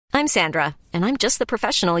I'm Sandra, and I'm just the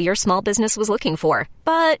professional your small business was looking for.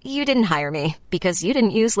 But you didn't hire me because you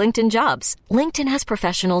didn't use LinkedIn Jobs. LinkedIn has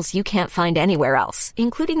professionals you can't find anywhere else,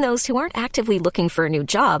 including those who aren't actively looking for a new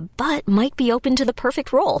job, but might be open to the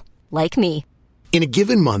perfect role, like me. In a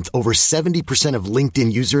given month, over 70% of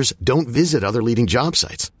LinkedIn users don't visit other leading job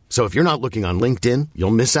sites. So if you're not looking on LinkedIn,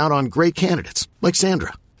 you'll miss out on great candidates like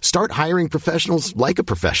Sandra. Start hiring professionals like a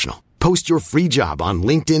professional. Post your free job on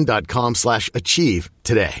linkedin.com/achieve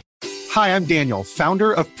today. Hi, I'm Daniel,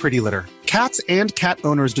 founder of Pretty Litter. Cats and cat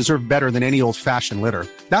owners deserve better than any old-fashioned litter.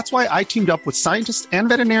 That's why I teamed up with scientists and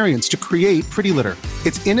veterinarians to create Pretty Litter.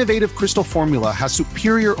 Its innovative crystal formula has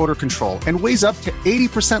superior odor control and weighs up to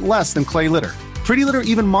 80% less than clay litter. Pretty Litter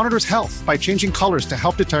even monitors health by changing colors to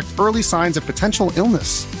help detect early signs of potential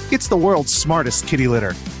illness. It's the world's smartest kitty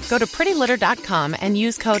litter. Go to prettylitter.com and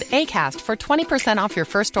use code ACAST for 20% off your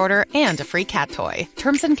first order and a free cat toy.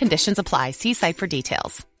 Terms and conditions apply. See site for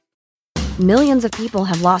details. Millions of people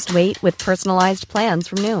have lost weight with personalized plans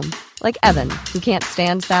from Noom. Like Evan, who can't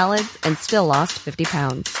stand salads and still lost 50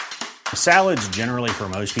 pounds. Salads generally for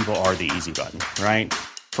most people are the easy button, right?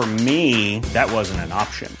 For me, that wasn't an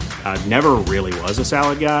option. I never really was a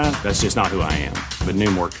salad guy. That's just not who I am. But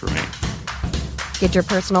Noom worked for me. Get your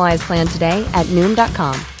personalized plan today at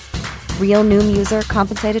Noom.com. Real Noom user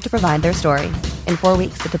compensated to provide their story. In 4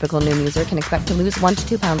 weeks, the typical Noom user can expect to lose 1 to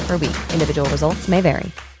 2 pounds per week. Individual results may vary.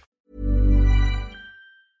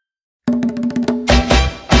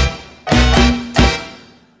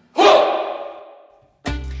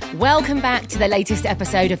 Welcome back to the latest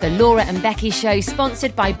episode of the Laura and Becky Show,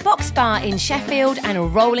 sponsored by Box Bar in Sheffield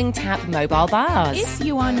and Rolling Tap Mobile Bars. If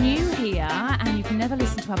you are new here and you've never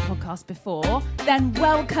listened to our podcast before, then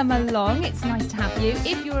welcome along. It's nice to have you.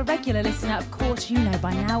 If you're a regular listener, of course, you know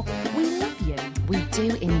by now, we love you. We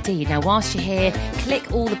do indeed. Now, whilst you're here,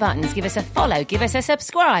 click all the buttons. Give us a follow, give us a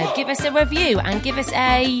subscribe, give us a review, and give us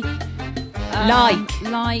a...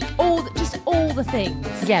 just all the things.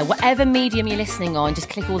 Yeah, whatever medium you're listening on, just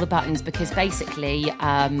click all the buttons because basically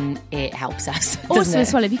it helps us. Also,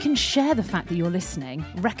 as well, if you can share the fact that you're listening,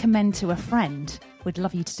 recommend to a friend. We'd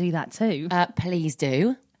love you to do that too. Please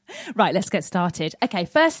do. Right, let's get started. Okay,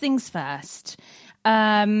 first things first.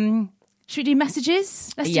 Should we do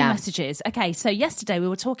messages? Let's do messages. Okay, so yesterday we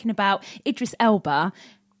were talking about Idris Elba.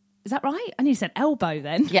 Is that right? I knew you said elbow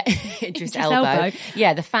then. Yeah, Idris Elba.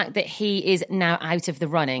 Yeah, the fact that he is now out of the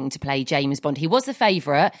running to play James Bond. He was the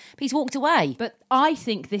favourite, but he's walked away. But I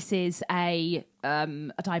think this is a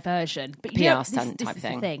diversion. But PR stunt type is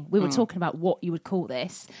thing. The thing. We were talking about what you would call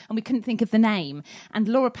this, and we couldn't think of the name. And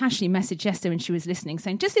Laura Pashley messaged yesterday when she was listening,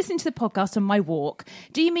 saying, just listening to the podcast on my walk.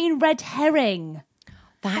 Do you mean red herring?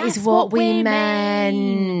 That's what we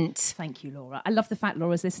meant. Thank you, Laura. I love the fact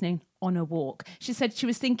Laura's listening on a walk. She said she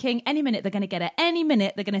was thinking any minute they're going to get it, any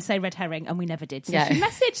minute they're going to say red herring, and we never did. So she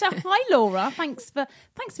messaged her, hi, Laura. Thanks for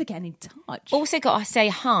getting in touch. Also got to say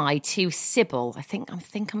hi to Sybil. I think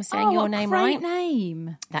I'm saying your name right. Great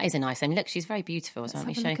name. That is a nice name. Look, she's very beautiful. Let's have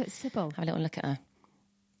a look at Sybil. Have a little look at her.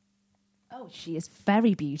 Oh, she is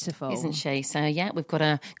very beautiful, isn't she? So yeah, we've got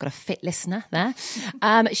a fit listener there.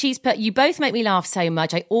 She's put, you both make me laugh so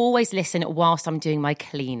much. I always listen whilst I'm doing my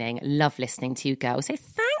cleaning. Love listening to you girls. So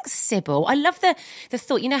thanks, Sybil. I love the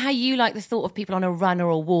thought. You know how you like the thought of people on a run or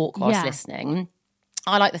a walk whilst listening?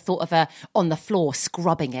 I like the thought of her on the floor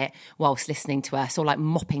scrubbing it whilst listening to us, or like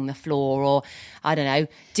mopping the floor, or I don't know,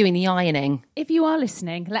 doing the ironing. If you are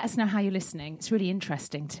listening, let us know how you're listening. It's really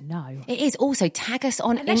interesting to know. It is. Also, tag us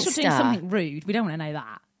on Unless Insta. You're doing something rude. We don't want to know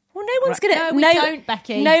that. Well, no one's going to... No, we don't,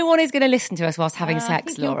 Becky. No one is going to listen to us whilst having sex, I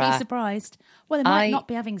think Laura. You'll be surprised. Well, they might not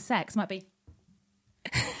be having sex. Might be...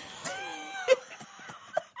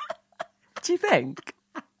 Do you think?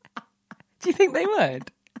 Do you think they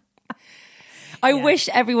would? I wish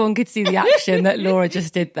everyone could see the action that Laura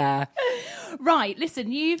just did there. Right,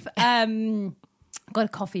 listen, you've got a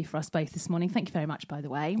coffee for us both this morning. Thank you very much, by the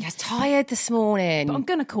way. I was tired this morning. But I'm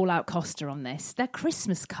going to call out Costa on this. They're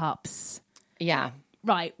Christmas cups. Yeah.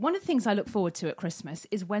 Right, one of the things I look forward to at Christmas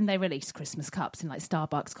is when they release Christmas cups in like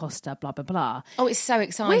Starbucks, Costa, blah, blah, blah. Oh, it's so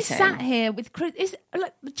exciting. We're sat here with...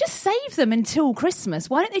 just save them until Christmas.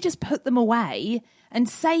 Why don't they just put them away and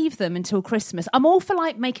save them until Christmas? I'm all for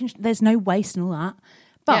like making there's no waste and all that.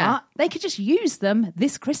 But they could just use them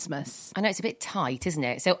this Christmas. I know, it's a bit tight, isn't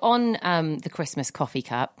it? So on the Christmas coffee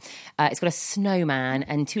cup, it's got a snowman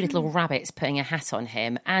and two little rabbits putting a hat on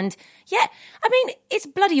him. And yeah, I mean, it's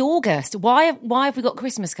bloody August. Why have we got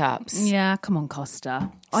Christmas cups? Yeah, come on, Costa.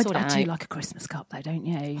 I do like a Christmas cup though, don't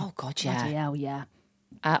you? Oh, God, yeah. Bloody hell, yeah.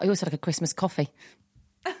 I also like a Christmas coffee.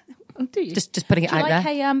 Oh, do you? Just putting it Do you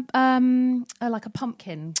out there. Like a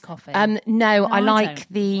pumpkin coffee? No, I like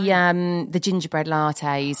don't. the gingerbread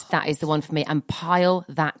lattes. That is the one for me. And pile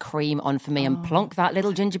that cream on for me and plonk that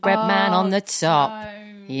little gingerbread man on the top.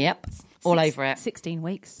 Yep, all over it. 16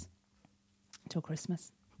 weeks till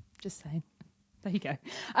Christmas. Just saying. There you go.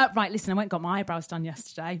 Right, listen, I went and got my eyebrows done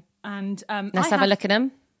yesterday. And Let's have a look at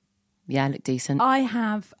them. Yeah, look decent. I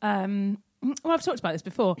have, well, I've talked about this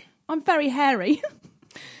before. I'm very hairy.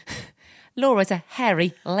 Laura's a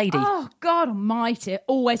hairy lady. Oh, God almighty.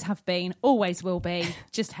 Always have been, always will be,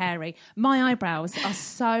 just hairy. My eyebrows are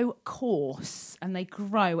so coarse and they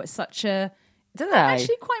grow at such a... Do they?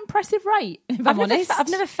 Actually, quite impressive rate, if I'm honest. I've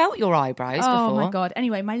never felt your eyebrows before. Oh, my God.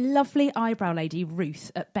 Anyway, my lovely eyebrow lady, Ruth,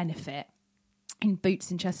 at Benefit, in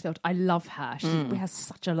Boots in Chesterfield. I love her. We have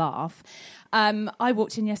such a laugh. I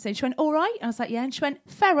walked in yesterday and she went, all right? And I was like, yeah. And she went,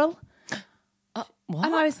 feral. What?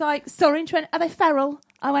 And I was like, sorry. And she went, are they feral?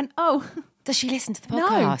 I went, oh. Does she listen to the No,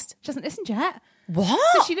 podcast? she hasn't listened yet. What?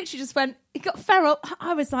 So she literally just went, it got feral.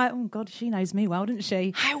 I was like, oh, God, she knows me well, didn't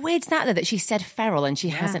she? How weird's that, though, that she said feral and she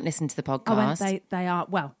hasn't listened to the podcast? I went, they are,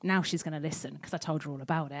 well, now she's going to listen because I told her all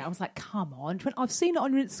about it. I was like, come on. She went, I've seen it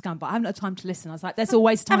on your Instagram, but I haven't had time to listen. I was like, there's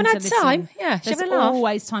always time to listen. Haven't had time? Yeah, she there's having a laugh.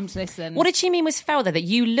 always time to listen. What did she mean was feral, though? That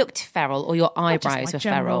you looked feral or your eyebrows were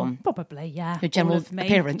feral? Probably, yeah. Your general all of me,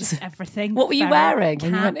 appearance? just everything. What were you feral, wearing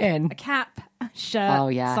when you went in? A cap, a shirt, Oh,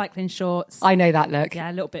 yeah. cycling shorts. I know that look. Yeah,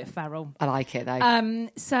 a little bit feral. I like it, though.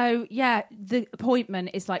 So, yeah, the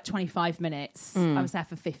appointment is like 25 minutes. I was there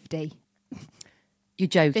for 50. You're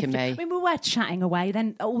joking 50. me. I mean, we were chatting away.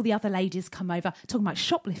 Then all the other ladies come over talking about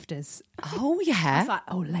shoplifters. Oh, I yeah. was like,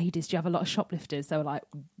 oh, ladies, do you have a lot of shoplifters? They were like,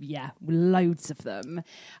 yeah, loads of them.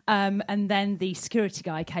 And then the security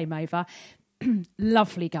guy came over.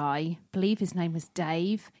 Lovely guy. Believe his name was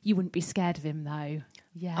Dave. You wouldn't be scared of him, though.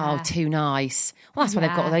 Yeah. Oh, too nice. Well, that's why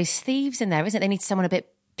they've got all those thieves in there, isn't it? They need someone a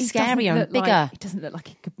bit scarier and bigger. He doesn't look like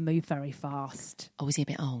he could move very fast. Oh, is he a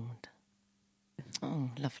bit old? Oh,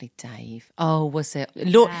 lovely Dave. Oh, was it?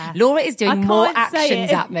 Laura is doing more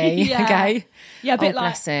actions at me. Yeah. Okay. Yeah, a bit like...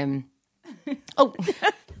 bless him. Oh.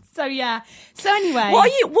 So, yeah. So, anyway. What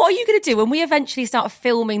are you going to do when we eventually start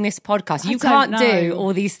filming this podcast? You can't do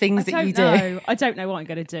all these things that you do. I don't know what I'm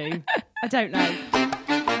going to do. I don't know.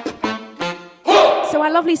 So our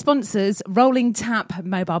lovely sponsors, Rolling Tap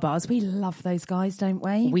Mobile Bars. We love those guys, don't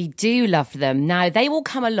we? We do love them. Now, they will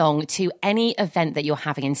come along to any event that you're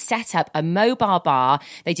having and set up a mobile bar.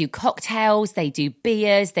 They do cocktails, they do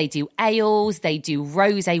beers, they do ales, they do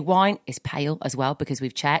rosé wine. It's pale as well because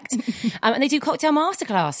we've checked. And they do cocktail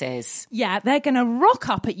masterclasses. Yeah, they're going to rock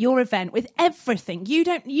up at your event with everything.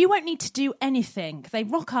 You won't need to do anything. They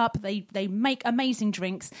rock up, they make amazing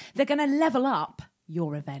drinks. They're going to level up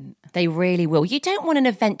your event. They really will. You don't want an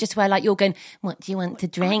event just where like you're going, what do you want to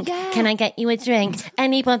drink? Oh, yeah. Can I get you a drink?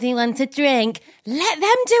 Anybody want a drink? Let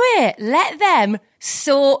them do it. Let them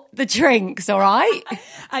sort the drinks, all right?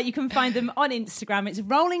 You can find them on Instagram. It's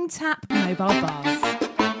Rolling Tap Mobile Bars.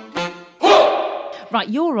 Right,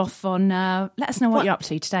 you're off on, let us know what you're up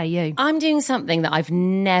to today, you. I'm doing something that I've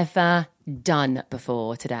never done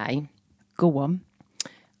before today. Go on.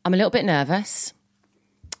 I'm a little bit nervous.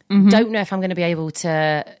 Mm-hmm. Don't know if I'm going to be able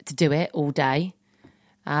to do it all day,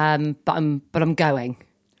 but I'm going.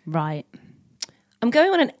 Right. I'm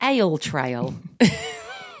going on an ale trail.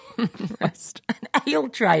 An ale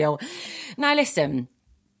trail. Now, listen,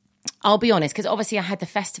 I'll be honest, because obviously I had the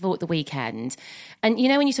festival at the weekend. And you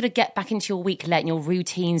know when you sort of get back into your week late and your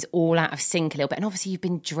routine's all out of sync a little bit, and obviously you've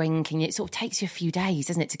been drinking, it sort of takes you a few days,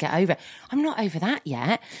 doesn't it, to get over it. I'm not over that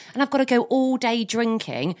yet. And I've got to go all day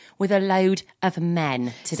drinking with a load of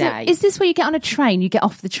men today. So is this where you get on a train? You get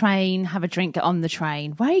off the train, have a drink, get on the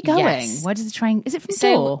train. Where are you going? Yes. Where does the train... Is it from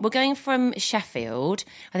So Dore? we're going from Sheffield.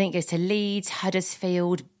 I think it goes to Leeds,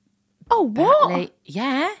 Huddersfield. Oh, what? Batley.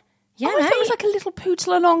 Yeah. Yeah, I thought it was mate. like a little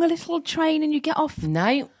pootle along a little train and you get off. No,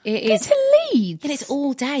 it Get is. to Leeds. Yeah, it's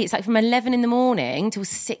all day. It's like from 11 in the morning till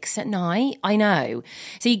 6 at night. I know.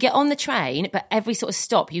 So you get on the train, but every sort of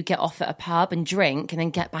stop you get off at a pub and drink and then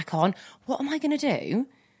get back on. What am I going to do?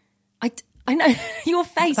 I know. Your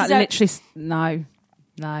face That is like, literally...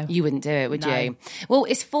 No. you wouldn't do it, would No. you? Well,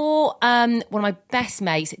 it's for one of my best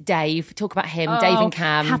mates, Dave. Talk about him, Dave and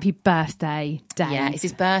Cam. Happy birthday, Dave. Yeah, it's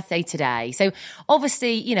his birthday today. So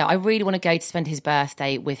obviously, you know, I really want to go to spend his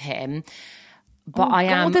birthday with him. But I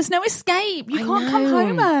am. There's no escape. You can't come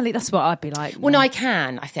home early. That's what I'd be like. Well, no, I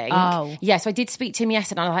can, I think. Oh. Yeah, so I did speak to him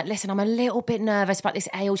yesterday and I'm like, listen, I'm a little bit nervous about this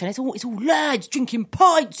ale challenge. It's all lads drinking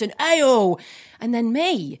pints and ale. And then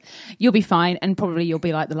me. You'll be fine, and probably you'll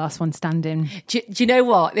be like the last one standing. Do you know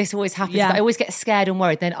what? This always happens. Yeah. I always get scared and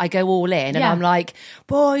worried. Then I go all in and I'm like,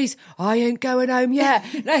 boys, I ain't going home yet.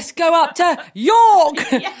 Let's go up to York.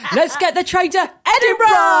 Let's get the train to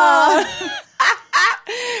Edinburgh.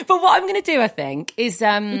 But what I'm going to do, I think, is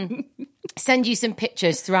send you some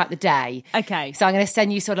pictures throughout the day. Okay. So I'm going to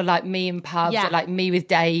send you sort of like me in pubs, or like me with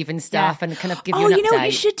Dave and stuff, and kind of give you an update. Oh, you know what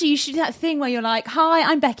you should do? You should do that thing where you're like, hi,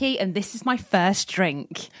 I'm Becky, and this is my first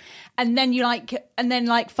drink. And then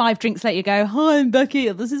like 5 drinks later you go, hi, I'm Becky,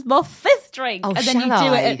 and this is my 5th drink. Oh, and then you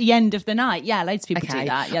do it at the end of the night. Yeah, loads of people do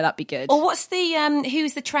that. Yeah, that'd be good. Or what's the,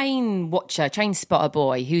 who's the train spotter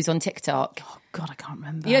boy who's on TikTok? Oh, God, I can't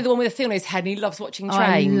remember. You know, the one with the thing on his head and he loves watching trains?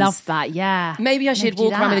 I love that, yeah. Maybe I should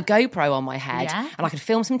walk around with a GoPro on my head and I could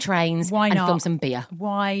film some trains and film some beer.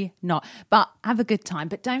 Why not? But have a good time.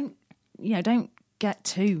 But don't get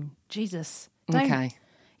too, Jesus. Don't, okay.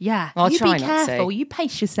 Yeah. I'll you try be not careful. to. You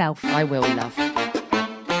pace yourself. I will, love.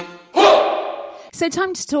 So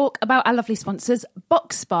time to talk about our lovely sponsors,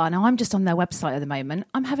 Box Bar. Now, I'm just on their website at the moment.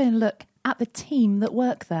 I'm having a look at the team that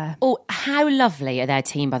work there. Oh, how lovely are their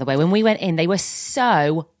team, by the way. When we went in, they were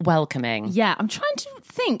so welcoming. Yeah, I'm trying to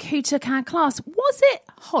think who took our class. Was it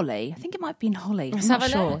Holly? I think it might have been Holly. I'm not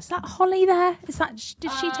sure. Is that Holly there?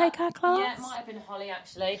 Did she take our class? Yeah, it might have been Holly,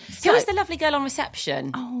 actually. Who was the lovely girl on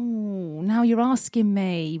reception? Oh, now you're asking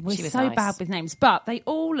me. We're so nice. bad with names. But they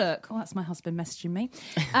all look... Oh, that's my husband messaging me.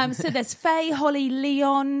 So there's Faye, Holly,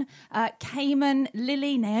 Leon, Cayman,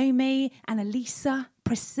 Lily, Naomi, Annalisa,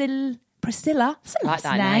 Priscilla. That's a nice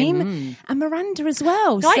name. And Miranda as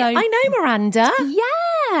well. I know Miranda.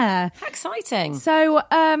 Yeah. How exciting. So,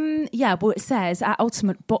 well, it says, our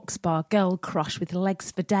ultimate box bar girl crush with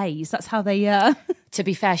legs for days. That's how they... To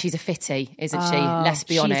be fair, she's a fitty, isn't she? Let's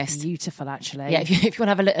be honest. She's beautiful, actually. Yeah, if you want to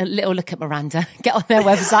have a little look at Miranda, get on their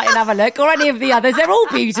website and have a look, or any of the others. They're all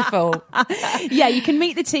beautiful. Yeah, you can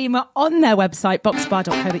meet the team on their website,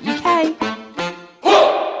 boxbar.co.uk.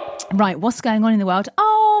 Right, what's going on in the world?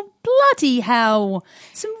 Oh, bloody hell.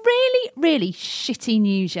 Some really, really shitty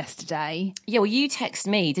news yesterday. Yeah, well, you texted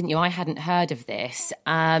me, didn't you? I hadn't heard of this.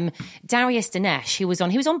 Darius Dinesh, he was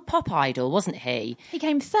on Pop Idol, wasn't he? He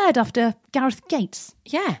came 3rd after Gareth Gates.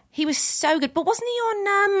 Yeah, he was so good. But wasn't he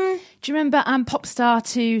on... Do you remember Pop Star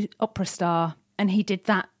to Opera Star? And he did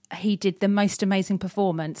that. He did the most amazing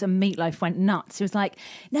performance and Meatloaf went nuts. He was like,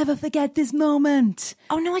 never forget this moment.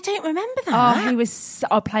 Oh, no, I don't remember that. Oh, he was...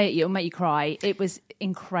 I'll play it, it'll make you cry. It was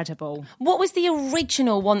incredible. What was the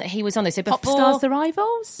original one that he was on? So before... Pop Stars The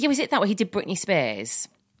Rivals? Yeah, was it that where he did Britney Spears?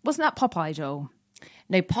 Wasn't that Pop Idol?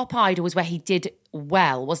 No, Pop Idol was where he did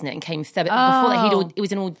well, wasn't it? And came 3rd. But before that, it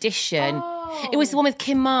was an audition. Oh. It was the one with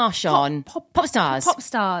Kim Marsh on. Pop Stars. Pop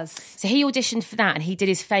Stars. So he auditioned for that and he did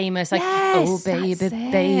his famous, like, yes, oh, baby,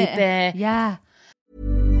 baby. Yeah.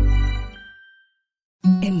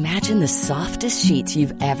 Imagine the softest sheets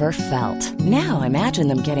you've ever felt. Now imagine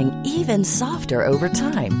them getting even softer over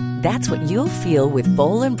time. That's what you'll feel with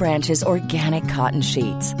Boll & Branch's organic cotton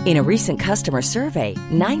sheets. In a recent customer survey,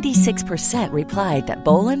 96% replied that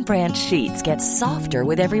Boll & Branch sheets get softer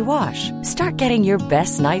with every wash. Start getting your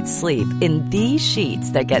best night's sleep in these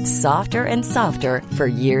sheets that get softer and softer for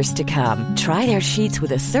years to come. Try their sheets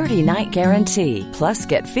with a 30-night guarantee. Plus,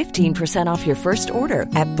 get 15% off your first order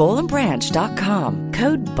at bollandbranch.com.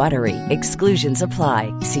 Code BUTTERY. Exclusions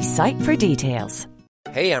apply. See site for details.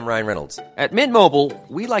 Hey, I'm Ryan Reynolds. At Mint Mobile,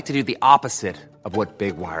 we like to do the opposite of what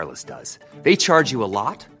Big Wireless does. They charge you a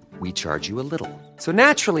lot, we charge you a little. So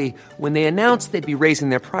naturally, when they announced they'd be raising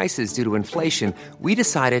their prices due to inflation, we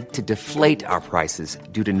decided to deflate our prices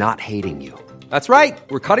due to not hating you. That's right.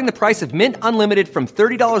 We're cutting the price of Mint Unlimited from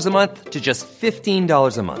 $30 a month to just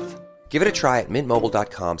 $15 a month. Give it a try at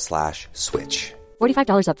mintmobile.com/switch.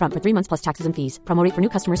 $45 up front for 3 months plus taxes and fees. Promo rate for new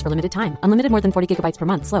customers for limited time. Unlimited more than 40 gigabytes per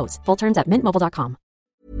month. Slows full terms at mintmobile.com.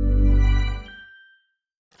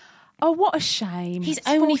 Oh, what a shame. He's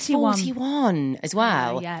only 41 as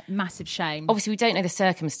well. Yeah, massive shame. Obviously, we don't know the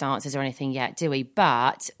circumstances or anything yet, do we?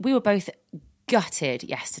 But we were both gutted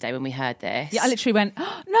yesterday when we heard this. Yeah, I literally went,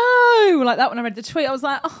 oh, no! Like that when I read the tweet. I was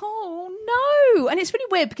like, oh, no! And it's really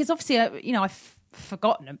weird because obviously, I've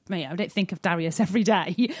forgotten, I don't think of Darius every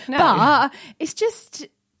day. No. But it's just...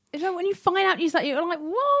 when you find out, you're like,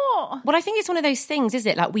 what? Well, I think it's one of those things, is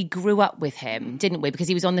it? Like, we grew up with him, didn't we? Because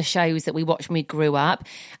he was on the shows that we watched when we grew up.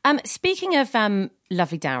 Speaking of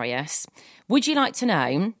lovely Darius, would you like to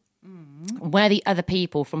know where the other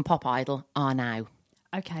people from Pop Idol are now?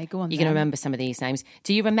 Okay, go on. You're going to remember some of these names.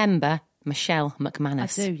 Do you remember Michelle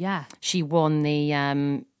McManus? I do, yeah. She won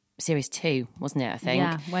the Series 2, wasn't it, I think?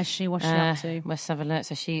 Yeah, where's she? What's she up to? Let's have a look.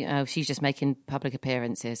 So she's just making public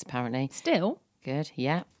appearances, apparently. Still? Good,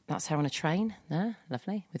 yeah. That's her on a train there,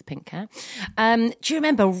 lovely, with pink hair. Do you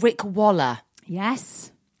remember Rick Waller?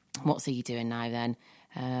 Yes. What's he doing now then?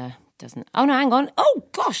 Doesn't. Oh no, hang on. Oh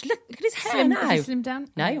gosh, look at his hair now. Is he slim down?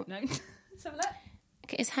 No. Let's have a look.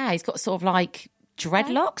 Look at his hair. He's got sort of like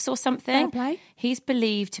dreadlocks or something. Fair play. He's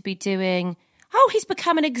believed to be doing. Oh, he's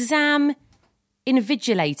become an exam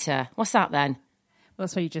invigilator. What's that then? Well,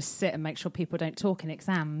 that's where you just sit and make sure people don't talk in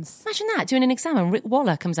exams. Imagine that, doing an exam and Rick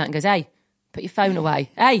Waller comes out and goes, "Hey, put your phone away.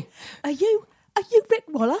 Hey, Are you Rick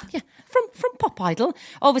Waller? yeah, from Pop Idol."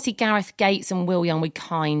 Obviously, Gareth Gates and Will Young we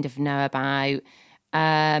kind of know about.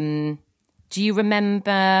 Do you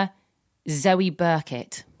remember Zoe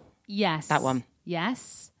Burkett? Yes. That one.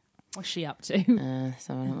 Yes. What's she up to?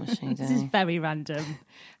 So what's she This is doing? very random.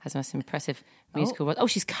 Has the most impressive musical role. Oh,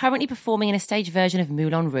 she's currently performing in a stage version of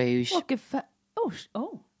Moulin Rouge. Well, good for...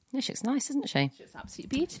 Oh. Yeah, she looks nice, doesn't she? It's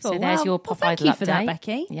absolutely beautiful. So there's Well, your Pop thank Idol you update. for that,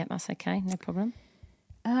 Becky. Yep, that's okay, no problem.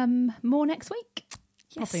 More next week?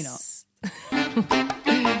 Probably not.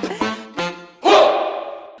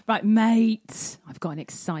 Right, mate. I've got an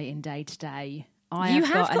exciting day today. You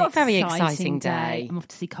have got a very exciting day. I'm off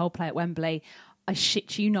to see Coldplay at Wembley. I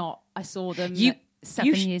shit you not. I saw them You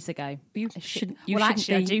 7 years ago. You I shouldn't.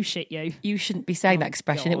 Actually, I do shit you. You shouldn't be saying that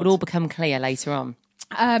expression. It would God. all become clear later on.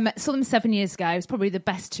 Saw them 7 years ago. It was probably the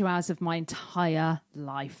best 2 hours of my entire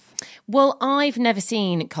life. Well, I've never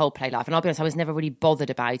seen Coldplay live, and I'll be honest, I was never really bothered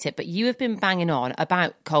about it. But you have been banging on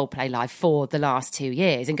about Coldplay live for the last 2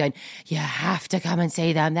 years and going, you have to come and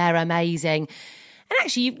see them. They're amazing. And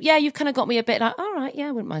actually, you've kind of got me a bit like, all right, yeah,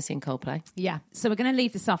 I wouldn't mind seeing Coldplay. Yeah, so we're going to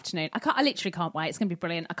leave this afternoon. I literally can't wait. It's going to be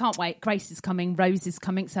brilliant. I can't wait. Grace is coming. Rose is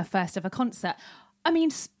coming. It's her first ever concert. I mean,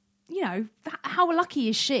 you know, how lucky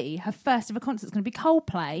is she? Her first ever concert is going to be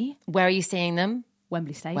Coldplay. Where are you seeing them?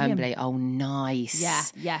 Wembley Stadium. Wembley. Oh,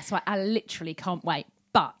 nice. Yeah. So I literally can't wait.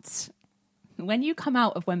 But when you come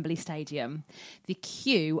out of Wembley Stadium, the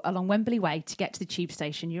queue along Wembley Way to get to the tube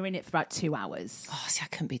station, you're in it for about 2 hours. Oh, see, I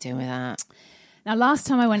couldn't be doing with that. Now, last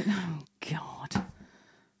time I went, oh, God.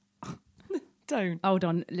 Don't. Hold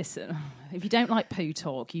on, listen. If you don't like poo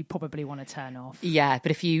talk, you probably want to turn off. Yeah, but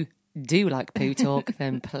if you do like poo talk,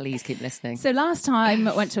 then please keep listening. So last time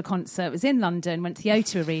I went to a concert, it was in London, went to the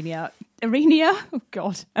O2 Arena. Arena? Oh,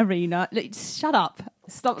 God. Arena. Look, shut up.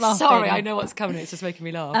 Stop laughing. Sorry, I know what's coming. It's just making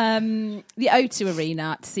me laugh. The O2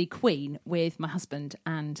 Arena to see Queen with my husband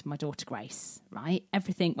and my daughter Grace, right?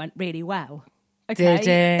 Everything went really well. Okay. Did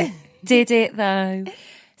it? Did it, though?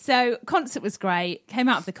 So concert was great. Came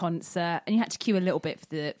out of the concert and you had to queue a little bit for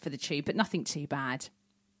the tube, but nothing too bad.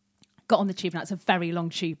 Got on the tube, and it's a very long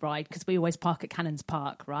tube ride because we always park at Cannons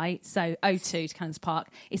Park, right? So O2 to Cannons Park,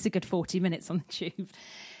 it's a good 40 minutes on the tube.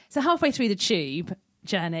 So halfway through the tube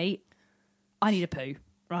journey, I need a poo,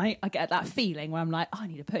 right? I get that feeling where I'm like, I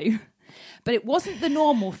need a poo. But it wasn't the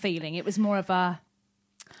normal feeling. It was more of a,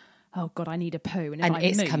 oh God, I need a poo. And, if I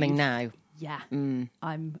it's move, coming now. Yeah,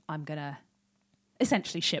 I'm gonna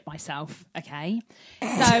essentially shit myself, okay?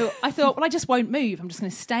 So I thought, well, I just won't move. I'm just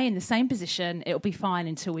going to stay in the same position. It'll be fine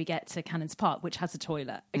until we get to Cannons Park, which has a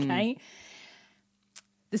toilet, okay?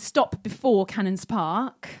 The stop before Cannons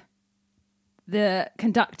Park, the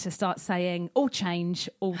conductor starts saying, all change.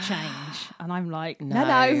 And I'm like,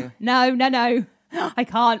 no. I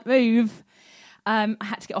can't move. I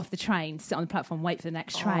had to get off the train, sit on the platform, wait for the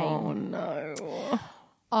next train. Oh, no.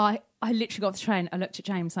 I literally got off the train. I looked at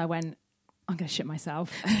James. I went, I'm going to shit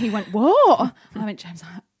myself. And he went, what? And I went, James,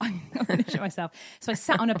 I'm going to shit myself. So I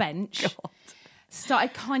sat on a bench,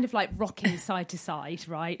 started kind of like rocking side to side,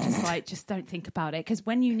 right? Just like, just don't think about it. Because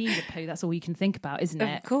when you need a poo, that's all you can think about, isn't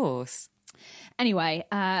it? Of course. Anyway,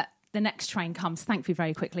 the next train comes, thankfully,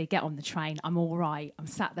 very quickly. Get on the train. I'm all right. I'm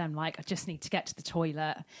sat there, I'm like, I just need to get to the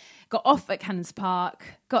toilet. Got off at Cannons Park,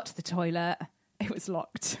 got to the toilet. It was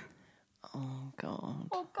locked. Oh, God.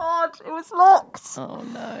 Oh, God, it was locked. Oh,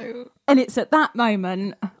 no. And it's at that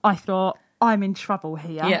moment I thought, I'm in trouble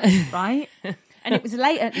here, right? And it was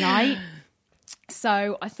late at night.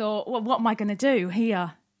 So I thought, well, what am I going to do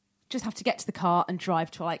here? Just have to get to the car and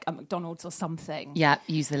drive to like a McDonald's or something. Yeah,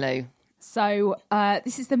 use the loo. So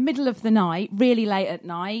this is the middle of the night, really late at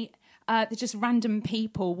night. There's just random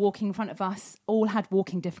people walking in front of us, all had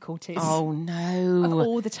walking difficulties. Oh, no. Of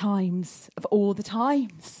all the times.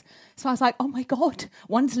 So I was like, oh my God,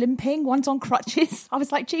 one's limping, one's on crutches. I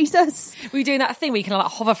was like, Jesus. Were you doing that thing where you can like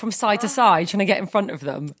hover from side to side trying to get in front of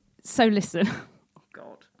them? So listen. Oh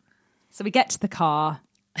God. So we get to the car.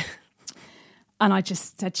 And I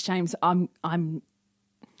just said to James, I'm going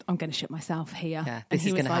to shit myself here. Yeah, and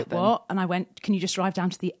he was like, happen. What? And I went, can you just drive down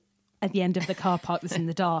to at the end of the car park that's in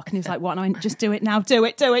the dark? And he was like, what? And I went, just do it now. Do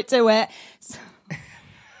it. So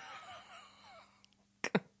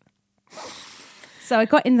I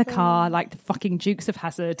got in the car like the fucking Dukes of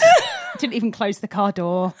Hazzard. Didn't even close the car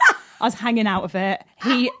door. I was hanging out of it.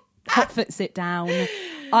 He hotfoots it down.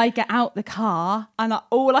 I get out the car and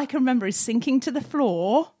all I can remember is sinking to the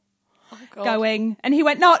floor, going, and he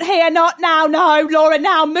went, not here, not now, no, Laura,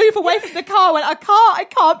 now, move away from the car. I went, I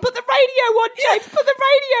can't, put the radio on, James, put the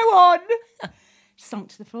radio on. Sunk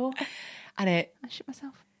to the floor. And I shit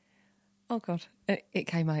myself. Oh, God. It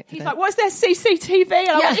came out. He's like, what's there, CCTV? And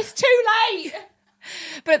I went, it's too late.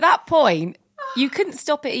 But at that point, you couldn't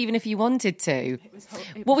stop it even if you wanted to.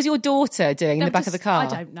 What was your daughter doing in the back of the car? I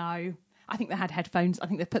don't know. I think they had headphones. I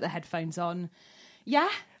think they put the headphones on. Yeah.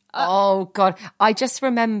 Oh, God. I just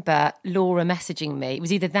remember Laura messaging me. It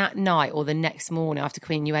was either that night or the next morning after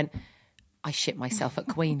Queen. You went, I shit myself at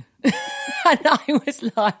Queen. And I was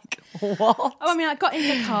like, what? Oh, I mean, I got in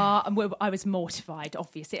the car and I was mortified,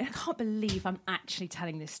 obviously. I can't believe I'm actually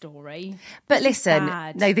telling this story. But listen,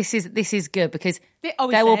 no, this is good because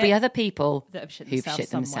there will be other people that have shit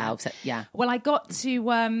themselves. somewhere. Yeah. Well, I got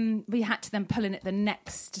to, we had to then pull in at the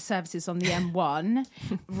next services on the M1,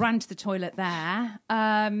 ran to the toilet there.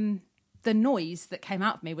 The noise that came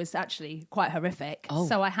out of me was actually quite horrific.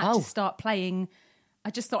 So I had to start playing. I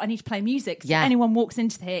just thought I need to play music. If anyone walks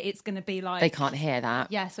into here, it's going to be like... They can't hear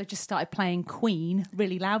that. Yeah, so I just started playing Queen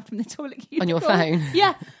really loud from the toilet. On your phone?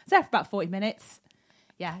 Yeah. I was there for about 40 minutes.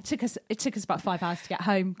 Yeah, it took us about 5 hours to get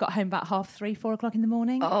home. Got home about 3:30, 4 o'clock in the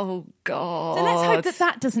morning. Oh, God. So let's hope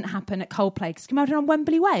that doesn't happen at Coldplay. Because can you imagine on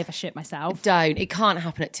Wembley Way if I shit myself? Don't. It can't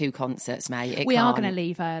happen at 2 concerts, mate. We are going to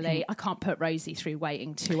leave early. I can't put Rosie through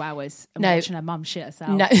waiting 2 hours and watching her mum shit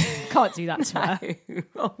herself. No. Can't do that to her.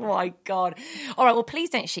 Oh, my God. All right, well,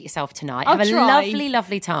 please don't shit yourself tonight. I'll Have a try. lovely,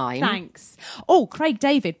 lovely time. Thanks. Oh, Craig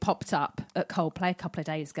David popped up at Coldplay a couple of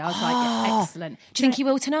days ago. I was like, excellent. Do you think he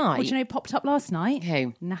will tonight? Well, do you know who popped up last night?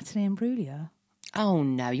 Who? Natalie Imbruglia. Oh,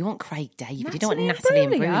 no, you want Craig David. You don't want Natalie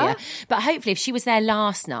Imbruglia. But hopefully, if she was there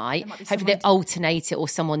last night, hopefully they alternate it or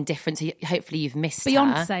someone different. So hopefully you've missed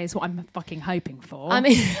Beyonce her. is what I'm fucking hoping for. I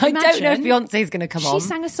mean, I don't know if Beyonce's going to come on. She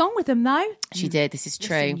sang a song with them, though. She did, this is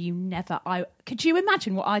true. Listen, you never... Could you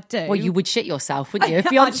imagine what I'd do? Well, you would shit yourself, wouldn't you? If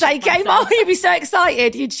Beyonce came on, you'd be so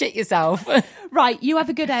excited, you'd shit yourself. Right, you have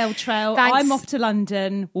a good ale trail. Thanks. I'm off to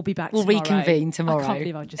London. We'll be back tomorrow. We'll reconvene tomorrow. I can't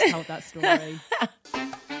believe I just told that story.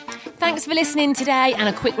 Thanks for listening today, and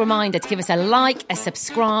a quick reminder to give us a like, a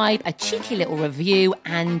subscribe, a cheeky little review,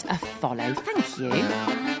 and a follow. Thank you.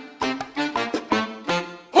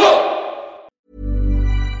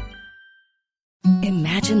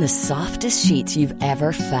 Imagine the softest sheets you've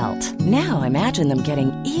ever felt. Now imagine them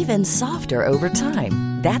getting even softer over time.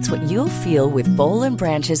 That's what you'll feel with Boll &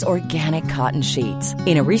 Branch's organic cotton sheets.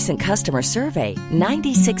 In a recent customer survey,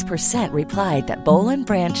 96% replied that Boll &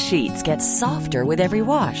 Branch sheets get softer with every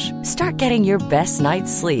wash. Start getting your best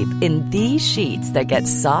night's sleep in these sheets that get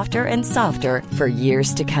softer and softer for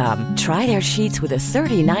years to come. Try their sheets with a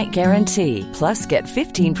 30-night guarantee. Plus, get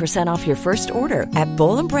 15% off your first order at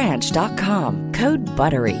bollandbranch.com. Code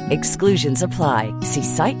BUTTERY. Exclusions apply. See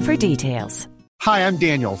site for details. Hi, I'm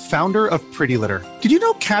Daniel, founder of Pretty Litter. Did you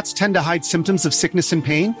know cats tend to hide symptoms of sickness and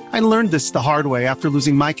pain? I learned this the hard way after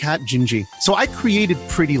losing my cat, Gingy. So I created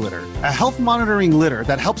Pretty Litter, a health monitoring litter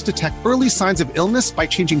that helps detect early signs of illness by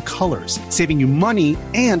changing colors, saving you money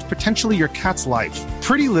and potentially your cat's life.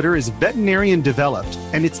 Pretty Litter is veterinarian developed,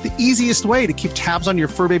 and it's the easiest way to keep tabs on your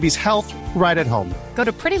fur baby's health right at home. Go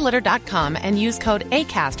to prettylitter.com and use code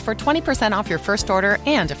ACAST for 20% off your first order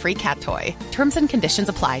and a free cat toy. Terms and conditions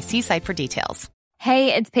apply. See site for details.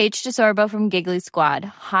 Hey, it's Paige DeSorbo from Giggly Squad.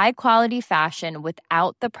 High quality fashion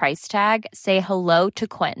without the price tag. Say hello to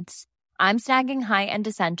Quince. I'm snagging high-end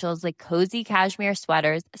essentials like cozy cashmere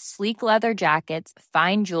sweaters, sleek leather jackets,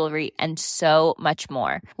 fine jewelry, and so much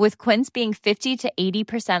more. With Quince being 50 to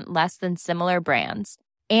 80% less than similar brands.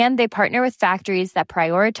 And they partner with factories that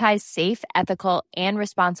prioritize safe, ethical, and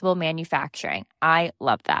responsible manufacturing. I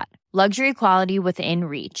love that. Luxury quality within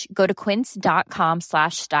reach. Go to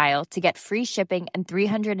quince.com/style to get free shipping and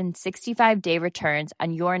 365-day returns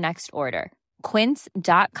on your next order.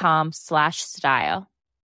 Quince.com/style.